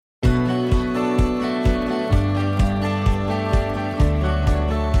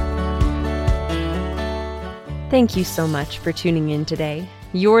Thank you so much for tuning in today.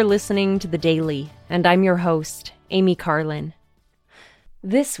 You're listening to The Daily, and I'm your host, Amy Carlin.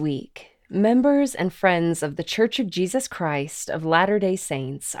 This week, members and friends of the Church of Jesus Christ of Latter-day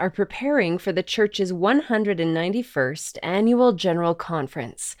Saints are preparing for the Church's 191st Annual General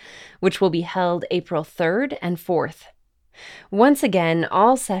Conference, which will be held April 3rd and 4th. Once again,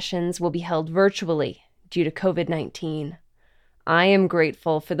 all sessions will be held virtually due to COVID-19. I am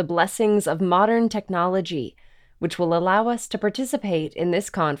grateful for the blessings of modern technology, which will allow us to participate in this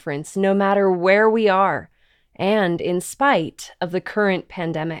conference no matter where we are, and in spite of the current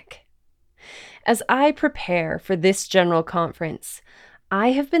pandemic. As I prepare for this general conference,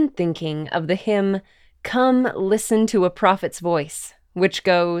 I have been thinking of the hymn, "Come, Listen to a Prophet's Voice," which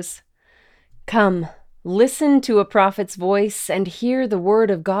goes, "Come, listen to a prophet's voice and hear the word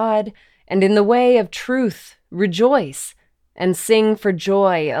of God, and in the way of truth rejoice, and sing for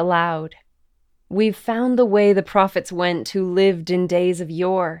joy aloud. We've found the way the prophets went who lived in days of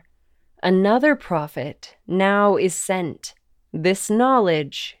yore. Another prophet now is sent, this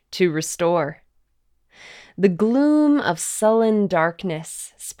knowledge to restore. The gloom of sullen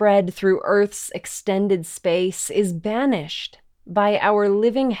darkness spread through earth's extended space is banished by our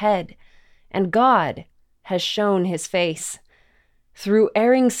living head, and God has shown his face. Through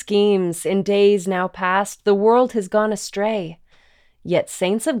erring schemes in days now past, the world has gone astray, yet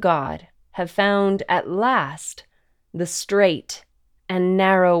saints of God have found at last the straight and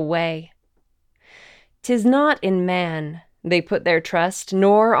narrow way. 'Tis not in man they put their trust,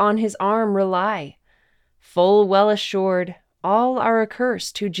 nor on his arm rely. Full well assured, all are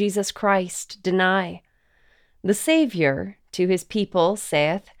accursed who Jesus Christ deny. The Savior to his people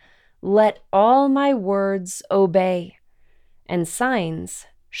saith, "Let all my words obey," and signs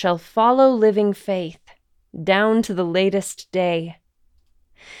shall follow living faith down to the latest day.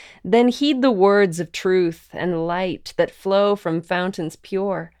 Then heed the words of truth and light that flow from fountains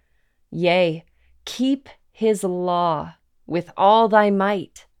pure. Yea, keep his law with all thy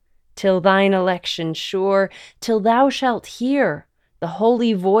might, till thine election sure, till thou shalt hear the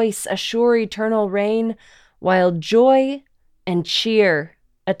holy voice assure eternal reign, while joy and cheer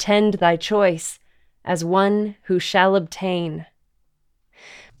attend thy choice as one who shall obtain.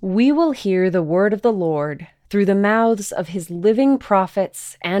 We will hear the word of the Lord through the mouths of his living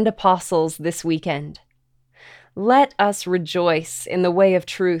prophets and apostles this weekend. Let us rejoice in the way of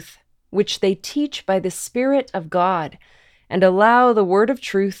truth, which they teach by the Spirit of God, and allow the word of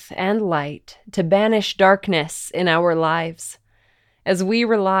truth and light to banish darkness in our lives. As we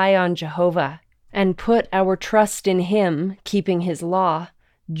rely on Jehovah and put our trust in him, keeping his law,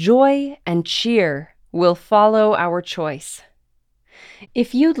 joy and cheer will follow our choice.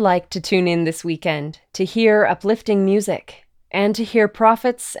 If you'd like to tune in this weekend to hear uplifting music and to hear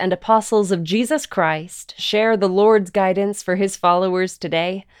prophets and apostles of Jesus Christ share the Lord's guidance for his followers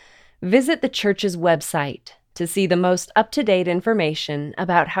today, visit the church's website to see the most up-to-date information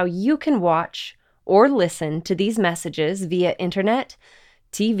about how you can watch or listen to these messages via internet,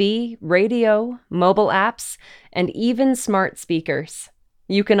 TV, radio, mobile apps, and even smart speakers.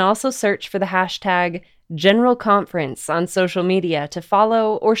 You can also search for the hashtag General Conference on social media to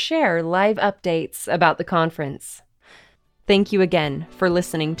follow or share live updates about the conference. Thank you again for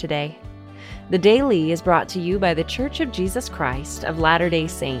listening today. The Daily is brought to you by the Church of Jesus Christ of Latter-day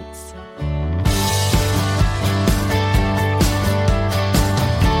Saints.